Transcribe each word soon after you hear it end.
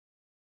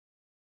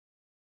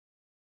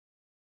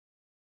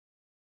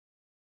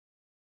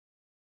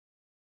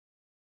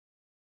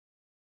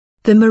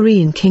the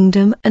Marine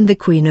Kingdom and the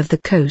Queen of the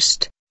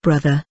Coast.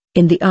 Brother,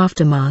 in the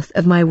aftermath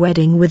of my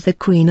wedding with the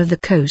Queen of the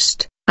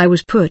Coast, I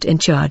was put in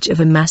charge of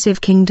a massive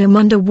kingdom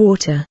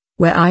underwater,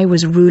 where I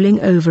was ruling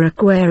over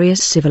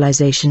Aquarius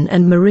civilization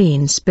and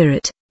marine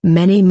spirit.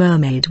 Many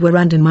mermaids were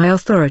under my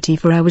authority,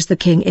 for I was the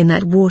king in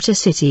that water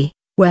city,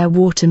 where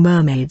water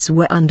mermaids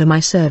were under my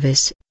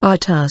service. Our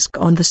task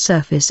on the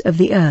surface of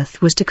the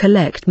earth was to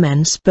collect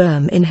men's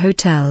sperm in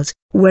hotels.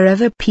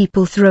 Wherever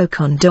people throw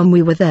condom,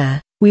 we were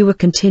there. We were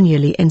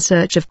continually in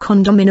search of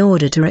condom in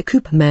order to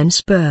recoup men's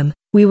sperm.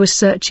 We were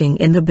searching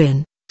in the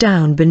bin,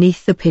 down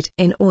beneath the pit,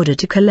 in order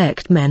to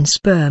collect men's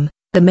sperm.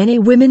 The many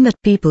women that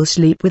people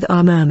sleep with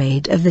are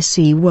mermaid of the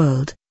sea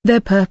world. Their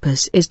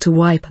purpose is to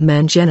wipe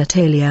men's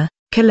genitalia,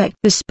 collect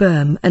the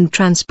sperm and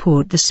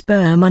transport the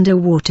sperm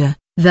underwater.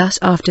 Thus,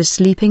 after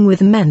sleeping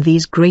with men,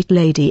 these great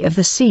lady of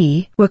the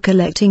sea were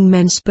collecting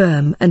men's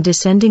sperm and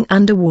descending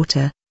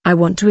underwater. I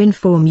want to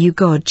inform you,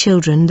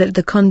 godchildren, that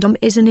the condom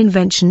is an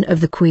invention of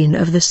the Queen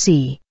of the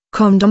Sea.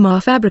 Condom are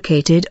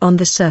fabricated on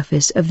the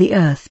surface of the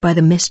earth by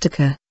the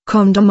Mystica.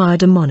 Condom are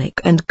demonic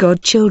and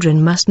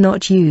godchildren must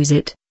not use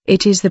it.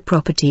 It is the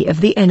property of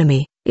the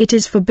enemy. It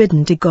is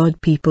forbidden to God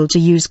people to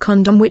use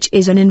condom, which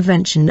is an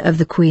invention of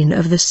the Queen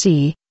of the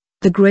Sea.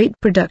 The great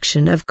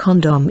production of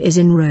condom is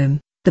in Rome.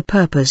 The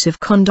purpose of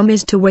condom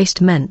is to waste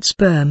men's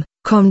sperm.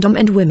 Condom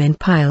and women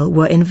pile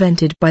were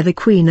invented by the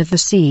Queen of the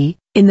Sea.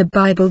 In the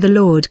Bible, the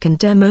Lord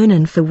condemned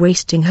Onan for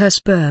wasting her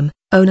sperm.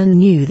 Onan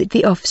knew that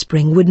the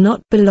offspring would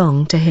not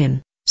belong to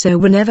him, so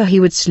whenever he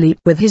would sleep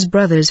with his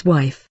brother's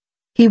wife,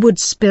 he would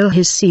spill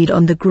his seed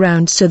on the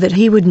ground so that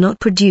he would not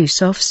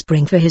produce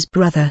offspring for his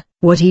brother.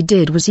 What he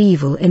did was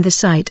evil in the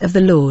sight of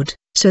the Lord,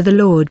 so the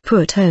Lord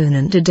put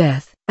Onan to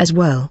death as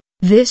well.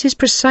 This is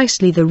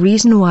precisely the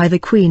reason why the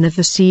Queen of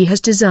the Sea has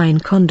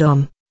designed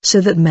condom,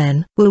 so that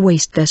men will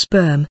waste their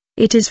sperm.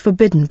 It is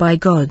forbidden by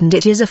God and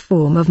it is a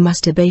form of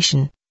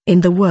masturbation.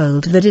 In the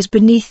world that is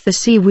beneath the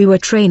sea, we were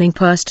training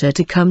pastor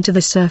to come to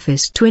the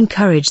surface to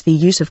encourage the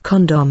use of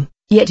condom.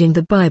 Yet in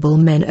the Bible,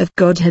 men of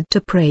God had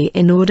to pray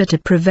in order to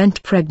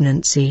prevent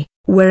pregnancy.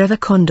 Wherever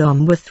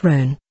condom were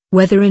thrown,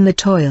 whether in the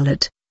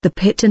toilet, the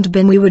pit and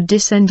bin, we were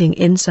descending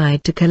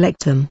inside to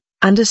collect them.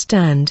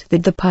 Understand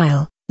that the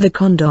pile, the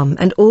condom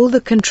and all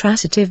the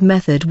contraceptive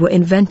method were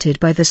invented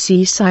by the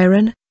sea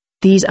siren.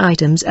 These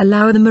items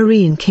allow the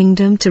Marine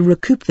Kingdom to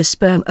recoup the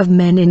sperm of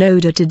men in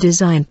order to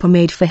design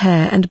pomade for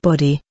hair and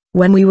body.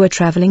 When we were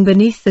traveling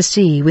beneath the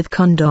sea with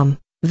condom,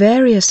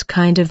 various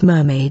kind of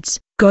mermaids,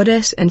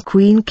 goddess and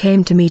queen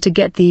came to me to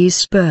get these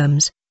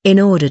sperms, in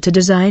order to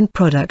design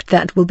product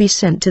that will be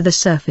sent to the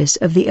surface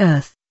of the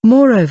earth.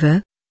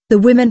 Moreover, the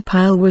women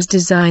pile was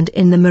designed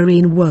in the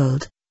marine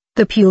world.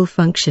 The pule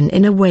function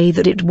in a way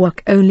that it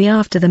work only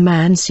after the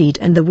man seed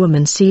and the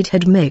woman seed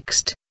had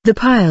mixed. The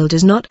pile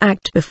does not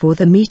act before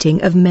the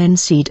meeting of men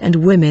seed and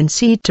women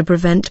seed to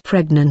prevent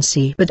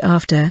pregnancy, but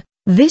after.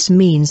 This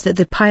means that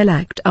the pile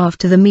act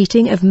after the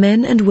meeting of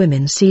men and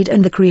women seed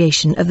and the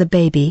creation of the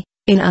baby.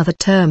 In other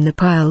terms, the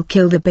pile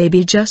kill the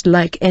baby just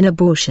like an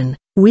abortion.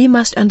 We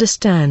must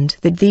understand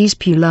that these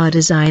pule are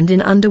designed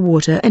in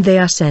underwater and they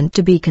are sent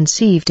to be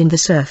conceived in the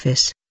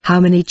surface. How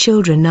many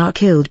children are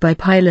killed by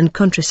pile and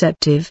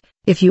contraceptive?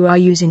 If you are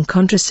using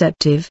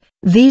contraceptive,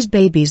 these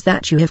babies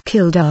that you have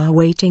killed are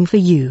waiting for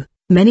you.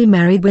 Many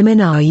married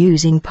women are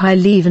using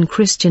pile, even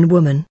Christian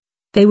women.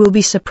 They will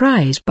be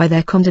surprised by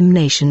their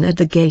condemnation at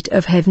the gate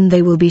of heaven.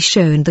 They will be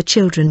shown the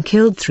children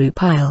killed through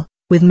pile.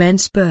 With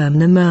men's sperm,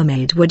 the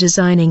mermaid were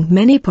designing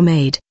many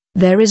pomade.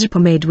 There is a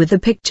pomade with a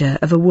picture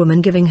of a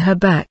woman giving her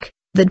back.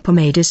 That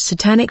pomade is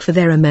satanic, for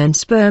there are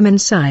men's sperm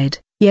inside.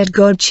 Yet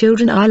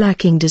godchildren are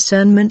lacking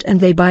discernment and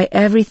they buy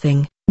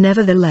everything.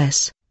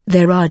 Nevertheless,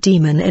 there are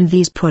demon in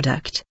these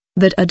products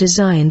that are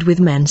designed with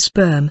men's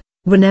sperm.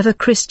 Whenever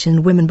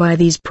Christian women buy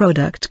these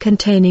products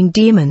containing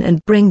demon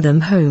and bring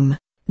them home,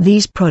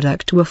 these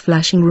products were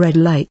flashing red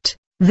light.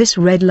 This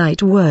red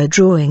light were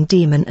drawing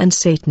demon and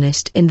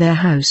Satanist in their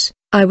house.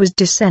 I was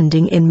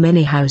descending in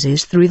many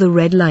houses through the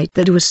red light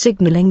that was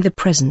signaling the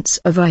presence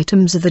of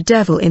items of the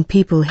devil in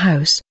people's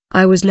house.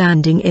 I was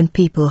landing in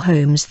people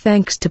homes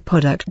thanks to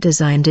product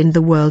designed in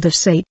the world of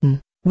Satan.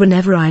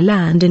 Whenever I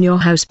land in your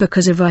house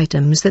because of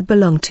items that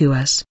belong to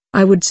us,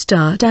 I would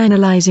start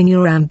analyzing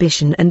your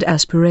ambition and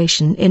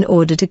aspiration in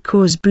order to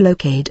cause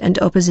blockade and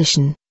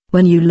opposition.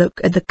 When you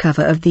look at the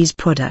cover of these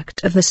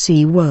product of the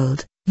sea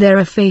world, there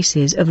are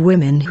faces of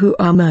women who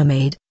are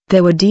mermaid.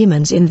 There were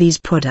demons in these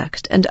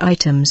product and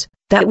items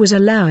that was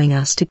allowing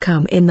us to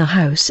come in the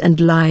house and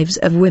lives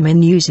of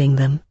women using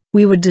them.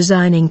 We were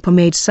designing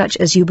pomade such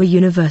as Yuba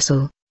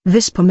Universal.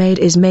 This pomade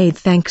is made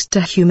thanks to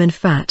human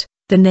fat.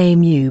 The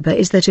name Yuba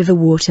is that of a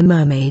water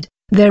mermaid.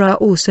 There are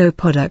also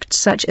products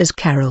such as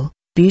Carol,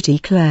 Beauty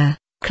Claire,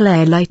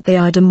 Claire Light. They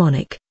are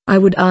demonic. I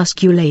would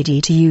ask you lady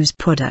to use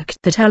product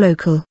that are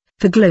local,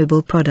 for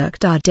global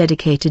product are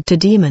dedicated to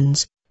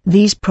demons.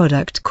 These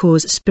product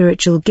cause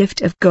spiritual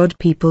gift of God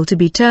people to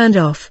be turned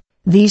off.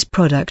 These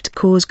product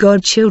cause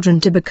God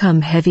children to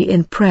become heavy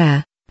in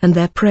prayer, and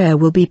their prayer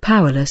will be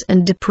powerless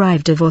and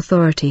deprived of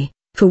authority.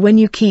 For when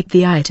you keep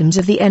the items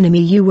of the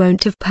enemy you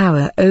won't have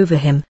power over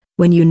him.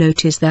 When you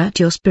notice that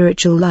your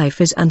spiritual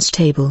life is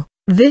unstable,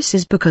 this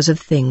is because of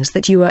things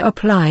that you are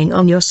applying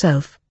on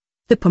yourself.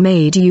 The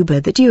pomade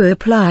yuba that you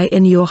apply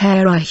in your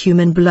hair are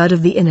human blood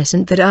of the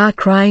innocent that are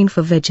crying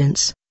for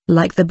vengeance,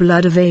 like the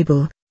blood of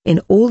Abel. In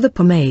all the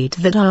pomade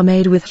that are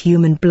made with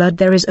human blood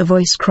there is a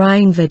voice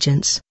crying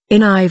vengeance.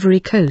 In Ivory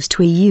Coast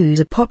we use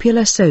a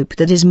popular soap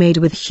that is made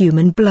with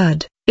human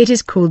blood. It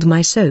is called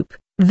My Soap.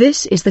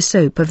 This is the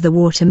soap of the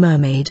water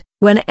mermaid.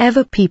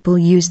 Whenever people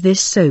use this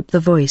soap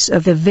the voice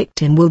of the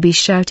victim will be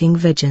shouting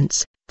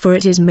vengeance, for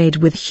it is made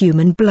with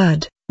human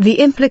blood. The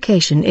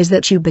implication is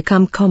that you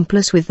become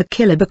complice with the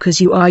killer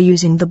because you are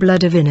using the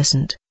blood of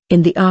innocent.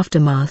 In the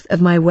aftermath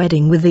of my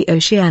wedding with the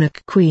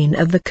Oceanic Queen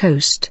of the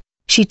Coast,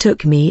 she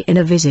took me in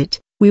a visit.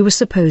 We were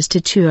supposed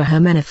to tour her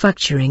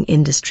manufacturing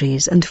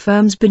industries and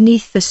firms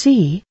beneath the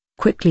sea.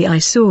 Quickly I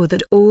saw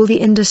that all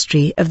the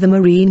industry of the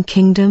marine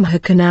kingdom her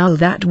canal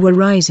that were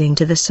rising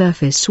to the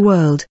surface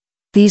world.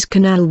 These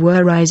canal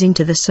were rising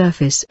to the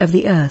surface of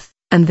the earth,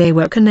 and they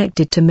were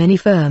connected to many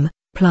firm,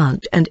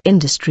 plant and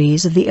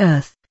industries of the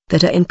earth,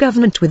 that are in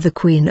government with the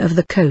Queen of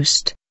the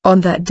Coast. On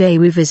that day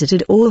we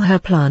visited all her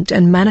plant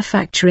and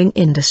manufacturing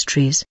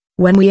industries.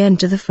 When we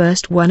entered the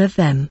first one of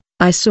them,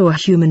 I saw a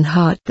human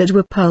heart that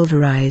were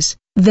pulverized,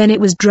 then it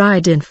was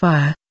dried in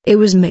fire, it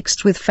was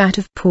mixed with fat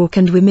of pork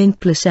and women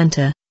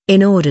placenta,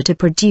 in order to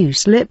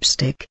produce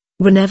lipstick.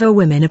 Whenever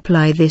women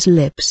apply this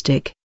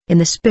lipstick, in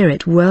the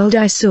spirit world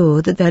I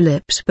saw that their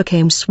lips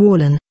became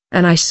swollen,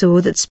 and I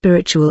saw that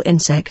spiritual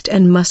insect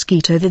and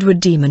mosquito that were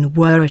demon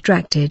were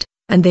attracted,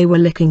 and they were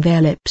licking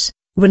their lips.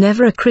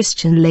 Whenever a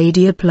Christian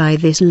lady apply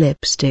this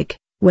lipstick,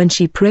 when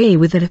she pray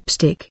with the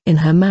lipstick in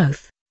her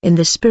mouth, in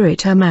the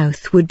spirit her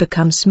mouth would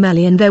become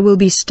smelly and there will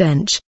be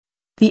stench.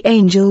 The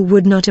angel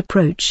would not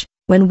approach.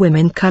 When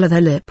women color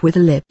their lip with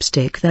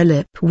lipstick their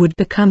lip would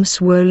become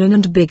swollen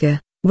and bigger.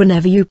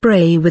 Whenever you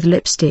pray with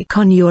lipstick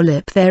on your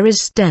lip there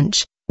is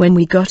stench. When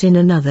we got in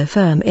another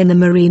firm in the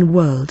marine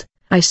world,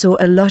 I saw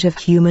a lot of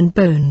human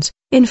bones.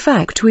 In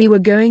fact we were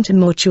going to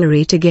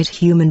mortuary to get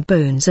human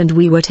bones and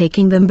we were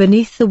taking them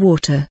beneath the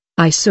water.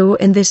 I saw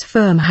in this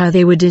firm how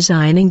they were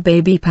designing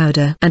baby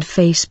powder and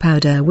face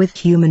powder with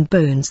human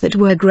bones that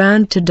were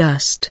ground to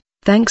dust.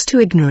 Thanks to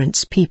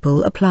ignorance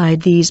people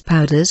applied these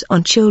powders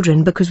on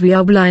children because we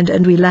are blind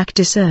and we lack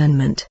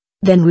discernment.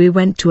 Then we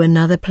went to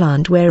another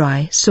plant where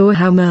I saw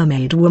how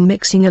mermaid were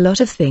mixing a lot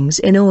of things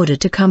in order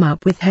to come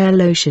up with hair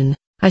lotion.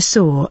 I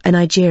saw a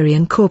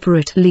Nigerian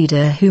corporate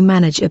leader who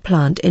managed a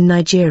plant in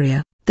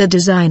Nigeria, that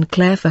designed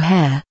Claire for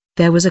hair.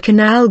 There was a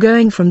canal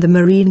going from the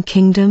marine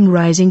kingdom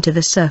rising to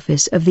the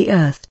surface of the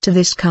earth to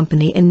this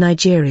company in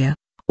Nigeria.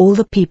 All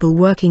the people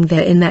working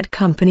there in that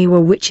company were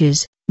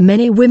witches.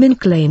 Many women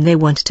claim they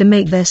want to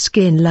make their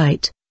skin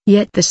light,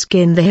 yet the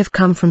skin they have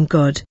come from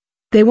God.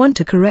 They want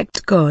to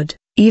correct God,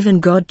 even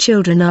God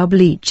children are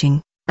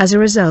bleaching. As a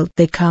result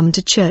they come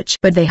to church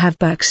but they have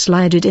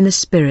backslided in the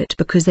spirit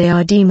because they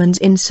are demons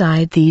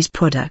inside these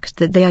products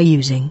that they are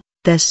using.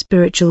 Their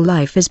spiritual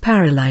life is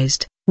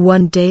paralyzed.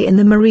 One day in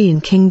the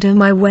marine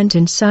kingdom I went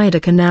inside a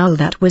canal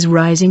that was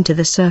rising to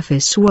the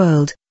surface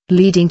world,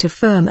 leading to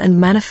firm and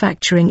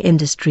manufacturing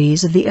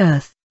industries of the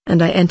earth.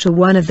 And I enter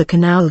one of the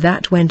canal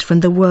that went from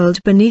the world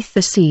beneath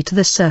the sea to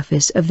the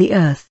surface of the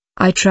earth.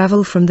 I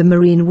travel from the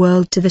marine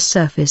world to the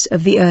surface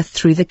of the earth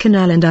through the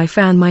canal and I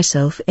found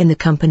myself in the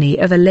company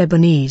of a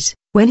Lebanese.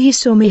 When he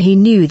saw me he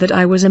knew that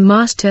I was a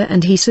master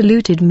and he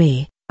saluted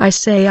me. I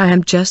say I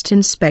am just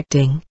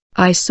inspecting.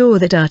 I saw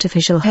that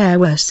artificial hair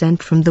were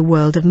sent from the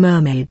world of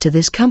mermaid to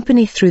this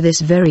company through this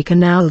very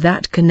canal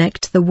that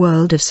connect the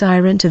world of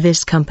siren to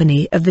this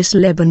company of this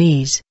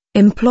Lebanese.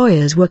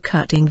 Employers were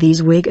cutting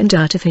these wig and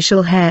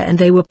artificial hair and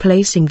they were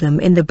placing them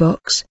in the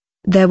box.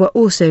 There were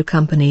also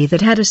company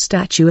that had a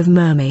statue of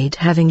mermaid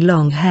having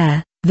long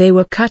hair. They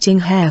were cutting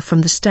hair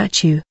from the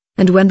statue,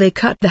 and when they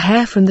cut the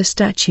hair from the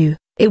statue,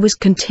 it was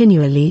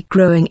continually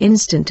growing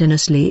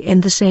instantaneously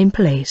in the same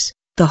place.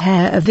 The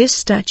hair of this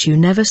statue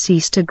never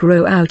ceased to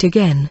grow out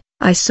again.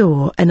 I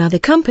saw another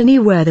company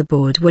where the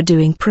board were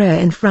doing prayer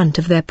in front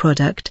of their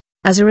product.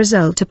 As a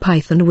result a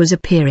python was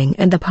appearing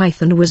and the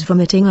python was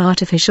vomiting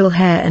artificial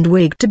hair and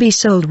wig to be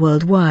sold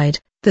worldwide.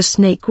 The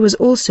snake was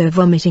also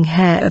vomiting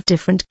hair of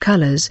different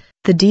colors.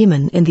 The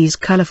demon in these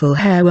colorful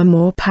hair were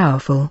more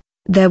powerful.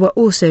 There were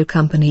also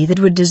company that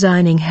were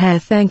designing hair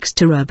thanks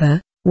to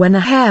rubber. When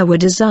the hair were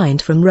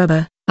designed from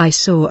rubber, I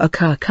saw a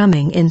car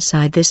coming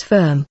inside this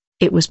firm.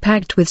 It was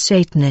packed with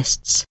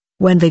Satanists.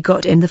 When they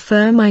got in the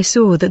firm I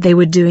saw that they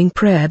were doing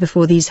prayer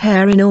before these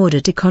hair in order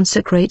to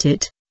consecrate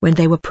it. When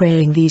they were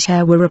praying these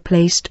hair were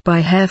replaced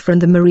by hair from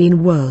the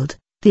marine world.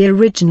 The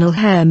original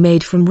hair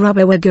made from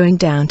rubber were going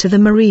down to the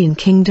marine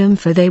kingdom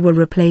for they were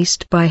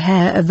replaced by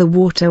hair of the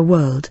water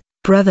world.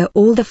 Brother,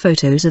 all the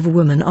photos of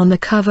women on the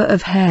cover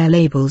of hair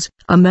labels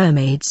are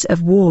mermaids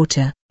of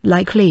water,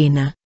 like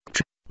Lena.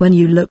 When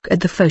you look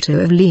at the photo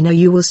of Lena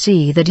you will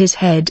see that his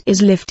head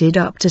is lifted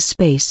up to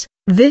space.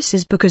 This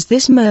is because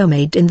this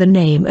mermaid in the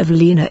name of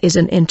Lena is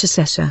an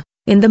intercessor.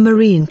 In the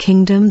marine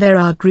kingdom there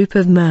are a group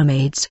of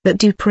mermaids that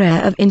do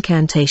prayer of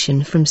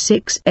incantation from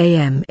 6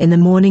 a.m. in the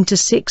morning to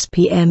 6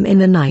 p.m. in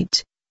the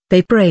night.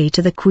 They pray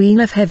to the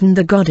Queen of Heaven,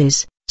 the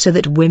goddess, so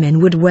that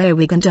women would wear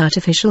wig and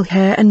artificial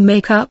hair and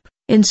makeup,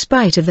 in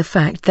spite of the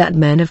fact that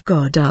men of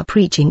God are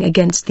preaching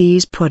against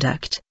these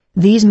products.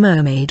 These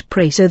mermaids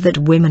pray so that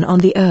women on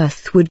the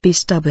earth would be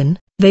stubborn.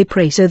 They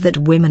pray so that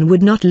women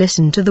would not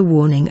listen to the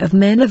warning of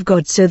men of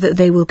God, so that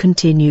they will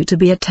continue to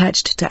be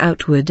attached to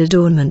outward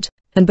adornment.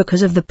 And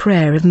because of the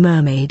prayer of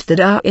mermaids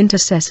that are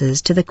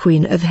intercessors to the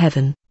Queen of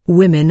Heaven,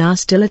 women are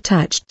still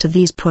attached to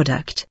these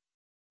products.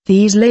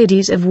 These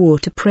ladies of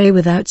water pray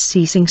without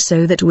ceasing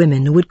so that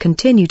women would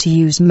continue to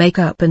use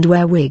makeup and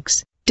wear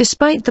wigs,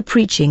 despite the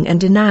preaching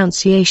and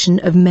denunciation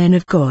of men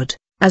of God.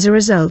 As a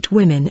result,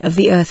 women of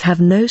the earth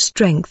have no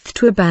strength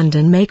to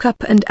abandon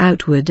makeup and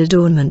outward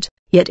adornment,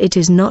 yet it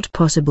is not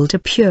possible to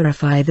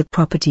purify the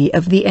property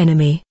of the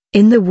enemy.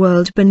 In the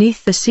world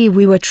beneath the sea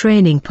we were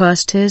training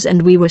pastors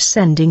and we were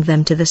sending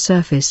them to the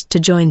surface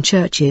to join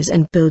churches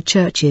and build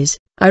churches.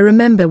 I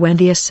remember when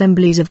the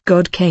Assemblies of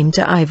God came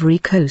to Ivory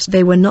Coast,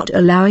 they were not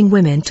allowing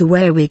women to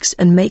wear wigs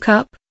and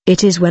makeup.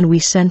 It is when we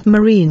sent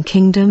Marine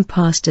Kingdom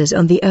pastors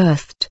on the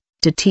earth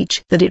to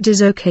teach that it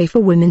is okay for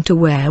women to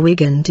wear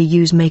wig and to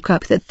use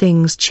makeup that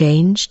things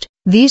changed.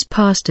 These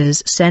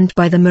pastors sent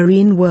by the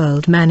marine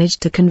world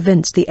managed to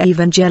convince the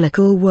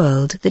evangelical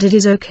world that it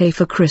is okay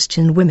for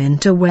Christian women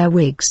to wear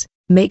wigs,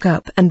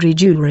 makeup and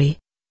jewelry.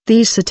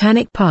 These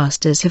satanic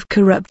pastors have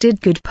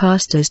corrupted good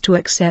pastors to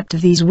accept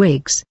these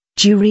wigs,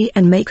 jewelry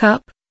and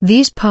makeup.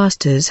 These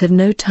pastors have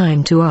no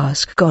time to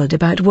ask God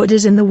about what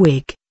is in the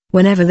wig.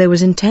 Whenever there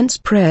was intense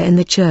prayer in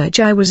the church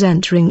I was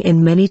entering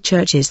in many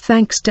churches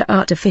thanks to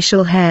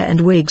artificial hair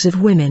and wigs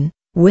of women,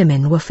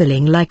 women were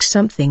feeling like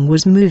something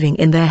was moving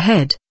in their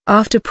head.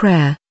 After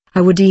prayer,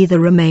 I would either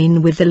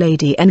remain with the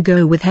lady and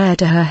go with her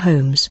to her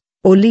homes,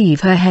 or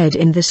leave her head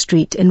in the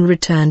street and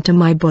return to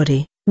my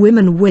body.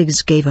 Women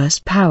wigs gave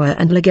us power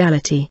and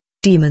legality.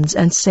 Demons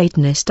and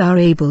Satanists are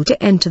able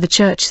to enter the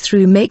church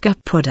through makeup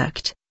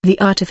product,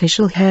 the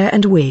artificial hair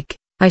and wig.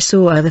 I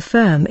saw the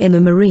firm in the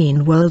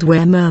marine world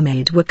where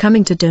mermaids were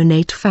coming to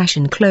donate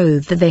fashion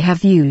clothes that they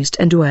have used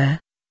and wear.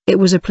 It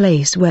was a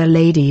place where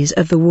ladies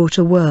of the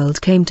water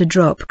world came to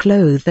drop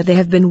clothes that they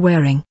have been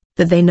wearing,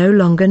 that they no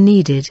longer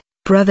needed.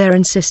 Brother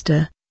and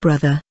sister,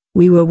 brother,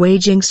 we were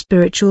waging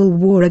spiritual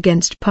war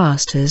against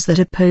pastors that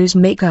oppose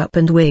makeup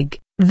and wig.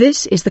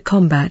 This is the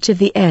combat of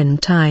the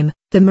end time.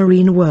 The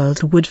marine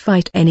world would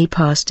fight any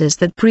pastors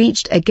that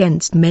preached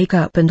against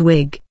makeup and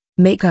wig.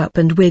 Makeup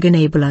and wig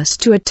enable us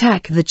to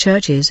attack the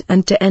churches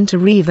and to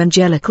enter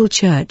evangelical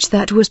church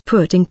that was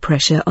putting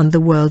pressure on the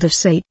world of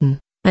Satan,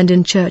 and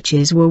in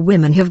churches where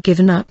women have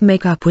given up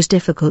makeup was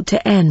difficult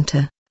to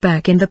enter.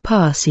 Back in the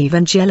past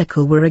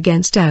evangelical were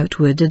against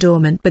outward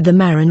adornment, but the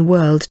marine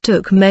world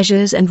took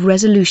measures and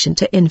resolution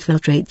to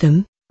infiltrate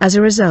them. As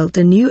a result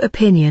a new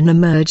opinion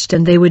emerged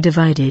and they were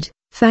divided.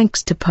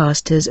 Thanks to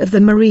pastors of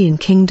the marine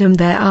kingdom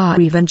there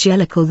are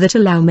evangelical that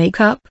allow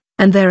makeup,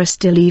 and there are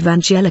still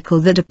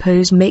evangelical that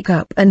oppose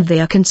makeup, and they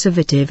are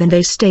conservative and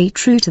they stay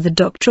true to the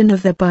doctrine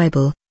of the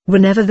Bible.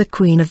 Whenever the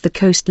Queen of the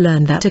Coast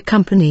learned that a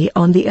company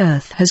on the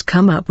earth has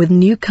come up with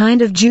new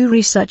kind of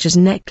jewelry such as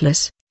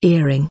necklace,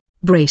 earring,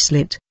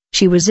 bracelet,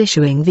 she was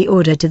issuing the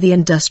order to the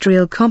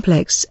industrial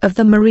complex of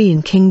the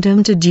marine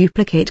kingdom to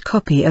duplicate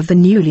copy of the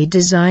newly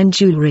designed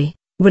jewelry.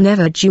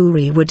 Whenever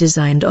jewelry were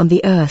designed on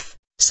the earth,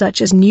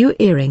 such as new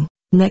earring,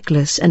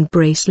 necklace and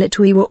bracelet,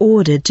 we were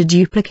ordered to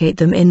duplicate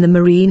them in the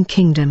marine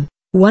kingdom.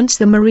 Once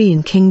the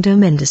marine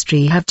kingdom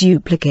industry have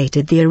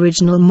duplicated the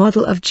original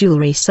model of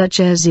jewelry such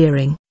as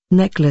earring,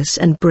 necklace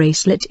and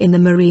bracelet in the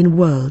marine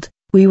world,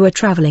 we were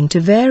traveling to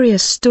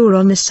various stores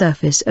on the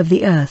surface of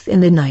the earth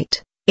in the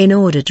night, in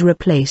order to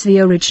replace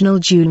the original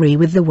jewelry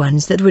with the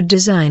ones that were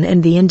designed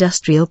in the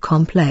industrial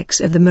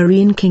complex of the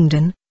marine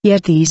kingdom.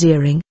 Yet these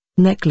earring,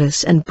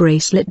 necklace and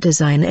bracelet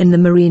design in the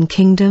marine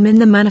kingdom in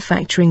the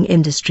manufacturing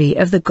industry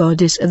of the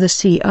goddess of the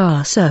sea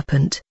are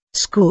serpent,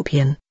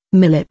 scorpion,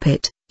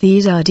 millipede.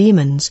 These are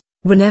demons.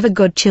 Whenever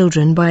God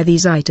children buy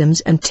these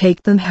items and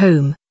take them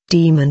home,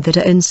 demons that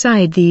are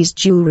inside these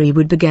jewelry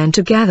would begin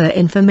to gather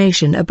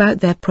information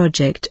about their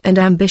project and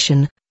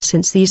ambition.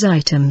 Since these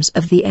items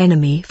of the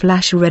enemy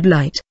flash a red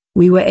light,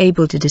 we were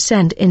able to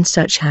descend in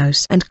such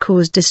house and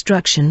cause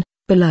destruction.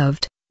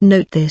 Beloved,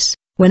 note this.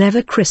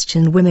 Whenever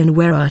Christian women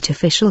wear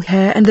artificial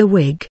hair and the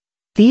wig,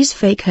 these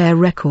fake hair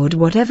record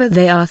whatever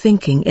they are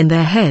thinking in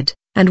their head,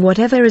 and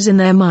whatever is in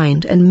their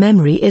mind and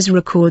memory is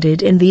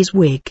recorded in these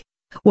wig.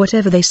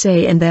 Whatever they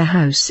say in their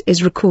house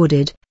is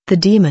recorded. The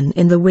demon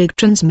in the wig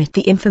transmit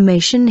the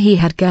information he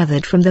had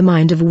gathered from the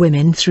mind of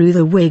women through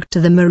the wig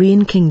to the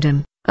marine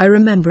kingdom. I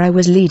remember I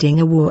was leading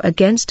a war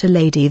against a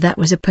lady that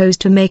was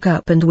opposed to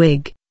makeup and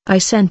wig. I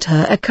sent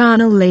her a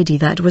carnal lady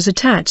that was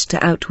attached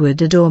to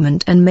outward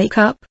adornment and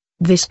makeup.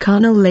 This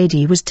carnal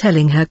lady was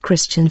telling her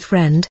Christian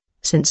friend,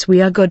 since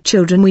we are God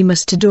children we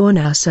must adorn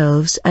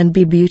ourselves and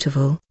be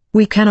beautiful.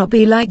 We cannot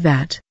be like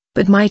that.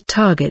 But my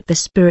target, the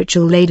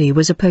spiritual lady,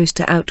 was opposed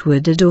to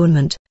outward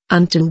adornment.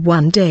 until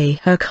one day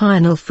her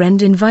carnal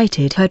friend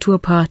invited her to a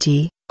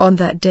party. On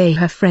that day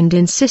her friend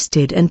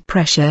insisted and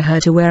pressured her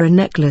to wear a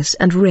necklace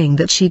and ring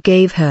that she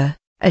gave her.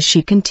 As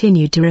she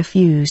continued to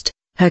refuse,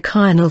 her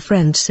carnal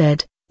friend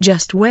said,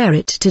 "Just wear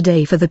it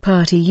today for the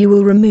party, you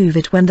will remove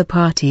it when the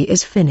party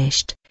is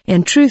finished."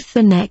 In truth,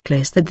 the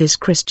necklace that this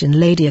Christian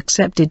lady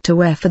accepted to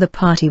wear for the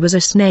party was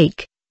a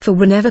snake, for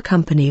whenever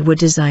company were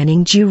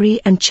designing jewelry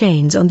and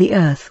chains on the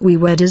earth, we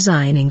were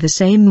designing the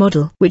same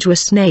model, which was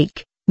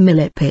snake,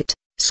 millipede,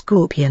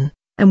 scorpion,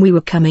 and we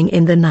were coming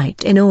in the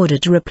night in order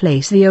to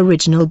replace the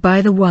original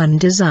by the one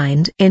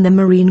designed in the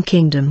marine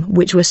kingdom,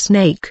 which was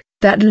snake.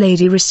 That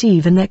lady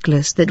received a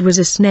necklace that was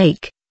a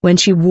snake. When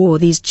she wore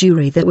these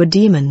jewelry that were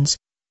demons,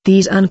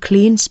 these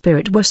unclean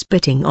spirits were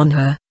spitting on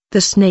her.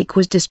 The snake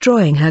was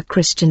destroying her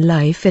Christian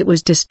life, it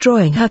was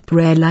destroying her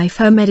prayer life,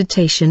 her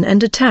meditation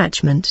and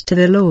attachment to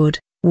the Lord.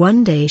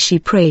 One day she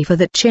prayed for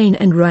that chain,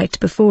 and right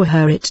before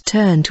her it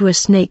turned to a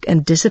snake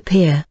and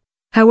disappeared.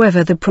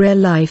 However, the prayer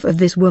life of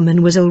this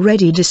woman was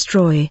already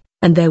destroyed,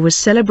 and there was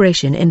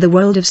celebration in the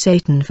world of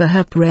Satan, for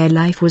her prayer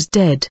life was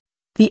dead.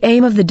 The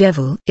aim of the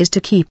devil is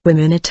to keep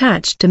women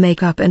attached to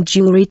makeup and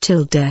jewelry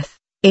till death,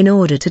 in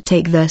order to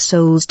take their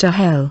souls to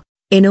hell.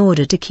 In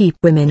order to keep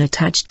women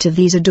attached to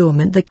these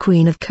adornment, the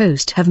Queen of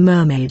Coast have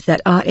mermaids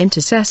that are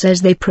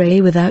intercessors. They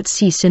pray without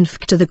ceasing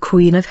to the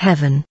Queen of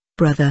Heaven.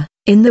 Brother,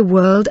 in the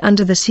world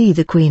under the sea,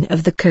 the Queen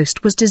of the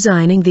Coast was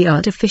designing the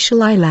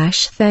artificial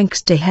eyelash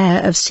thanks to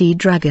hair of sea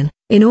dragon,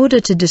 in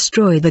order to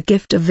destroy the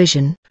gift of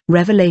vision,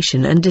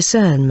 revelation and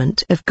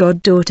discernment of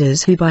God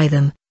daughters who buy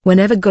them.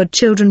 Whenever God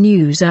children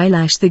use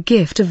eyelash, the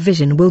gift of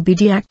vision will be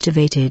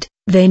deactivated.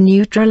 They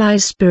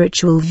neutralize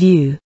spiritual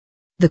view.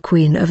 The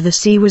Queen of the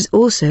Sea was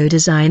also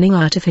designing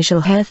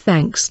artificial hair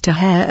thanks to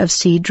hair of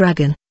sea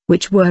dragon,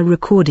 which were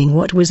recording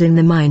what was in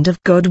the mind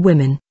of God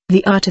women.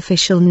 The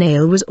artificial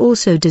nail was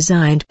also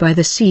designed by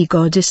the sea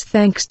goddess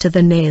thanks to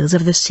the nails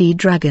of the sea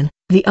dragon.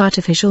 The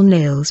artificial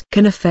nails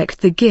can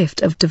affect the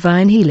gift of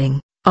divine healing.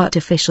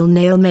 Artificial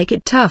nail make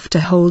it tough to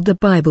hold the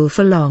Bible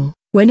for long.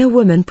 When a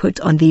woman put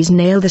on these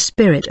nail, the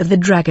spirit of the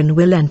dragon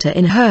will enter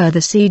in her.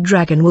 The sea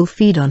dragon will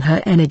feed on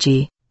her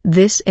energy.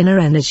 This inner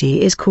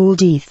energy is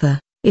called ether.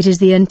 It is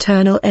the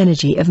internal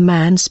energy of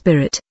man's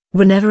spirit.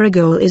 Whenever a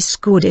goal is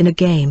scored in a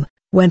game,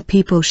 when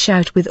people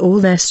shout with all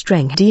their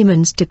strength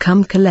demons to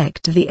come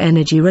collect the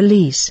energy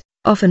release,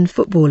 often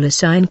footballers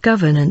sign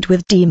covenant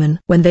with demon.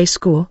 When they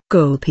score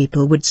goal,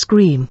 people would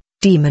scream.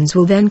 Demons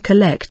will then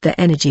collect the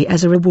energy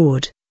as a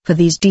reward, for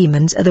these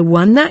demons are the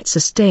one that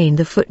sustain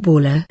the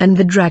footballer, and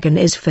the dragon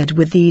is fed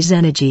with these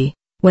energy.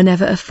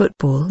 Whenever a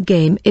football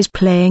game is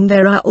playing,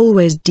 there are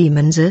always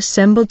demons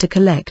assembled to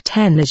collect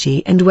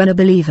energy, and when a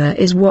believer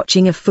is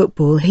watching a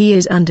football, he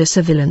is under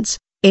surveillance,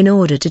 in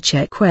order to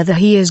check whether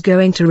he is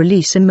going to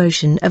release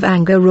emotion of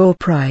anger or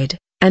pride,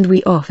 and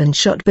we often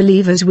shot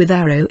believers with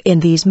arrow in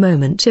these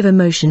moments of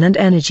emotion and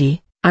energy.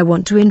 I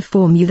want to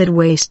inform you that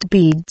waist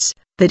beads,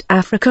 that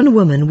African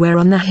women wear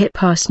on the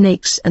hip, are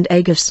snakes and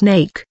egg of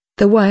snake.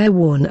 The wire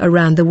worn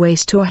around the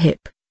waist or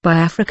hip, by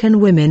African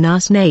women,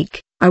 are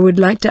snake. I would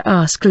like to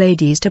ask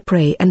ladies to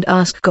pray and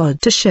ask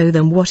God to show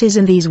them what is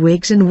in these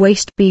wigs and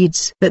waist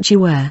beads that you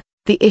wear.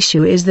 The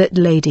issue is that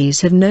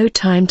ladies have no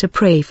time to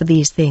pray for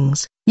these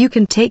things. You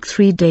can take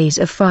 3 days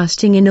of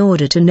fasting in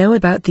order to know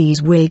about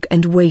these wig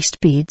and waist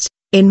beads.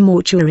 In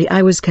mortuary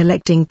I was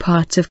collecting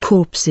parts of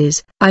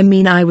corpses.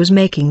 I was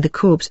making the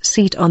corpse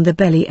seat on the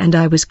belly, and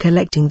I was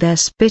collecting their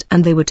spit,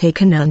 and they were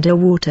taken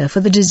underwater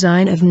for the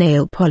design of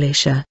nail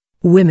polisher.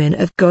 Women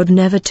of God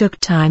never took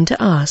time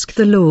to ask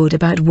the Lord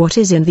about what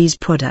is in these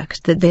products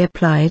that they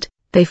applied.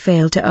 They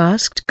failed to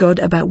ask God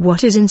about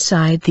what is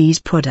inside these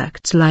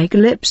products like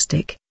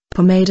lipstick,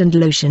 pomade and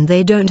lotion.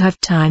 They don't have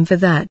time for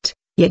that.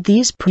 Yet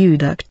these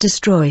products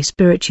destroy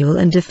spiritual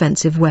and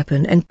defensive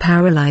weapon and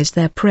paralyze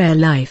their prayer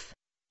life.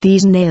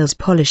 These nails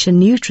polish and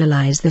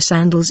neutralize the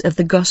sandals of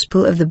the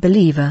gospel of the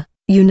believer.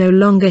 You no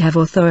longer have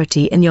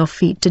authority in your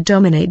feet to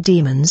dominate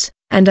demons.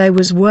 And I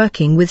was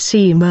working with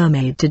Sea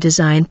Mermaid to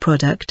design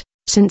product.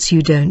 Since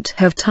you don't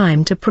have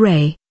time to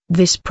pray,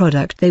 this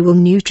product they will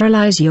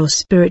neutralize your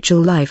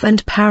spiritual life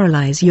and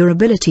paralyze your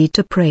ability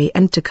to pray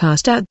and to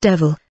cast out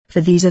devil, for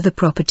these are the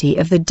property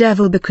of the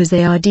devil because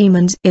they are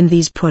demons in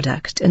these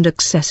product and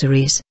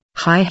accessories.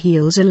 High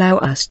heels allow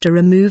us to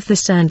remove the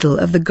sandal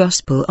of the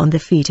gospel on the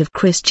feet of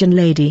Christian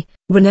lady.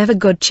 Whenever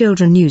God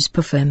children use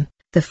perfume,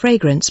 the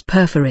fragrance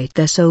perforate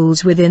their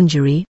souls with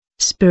injury.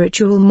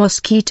 Spiritual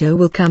mosquito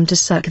will come to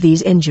suck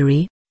these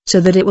injury, so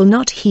that it will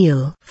not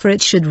heal, for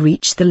it should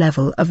reach the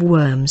level of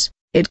worms.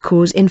 It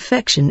cause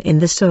infection in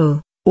the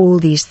soul. All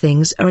these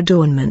things are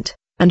adornment,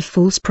 and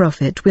false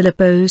prophet will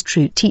oppose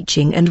true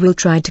teaching and will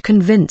try to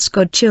convince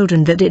God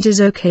children that it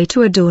is okay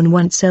to adorn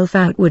oneself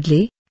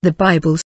outwardly. The Bible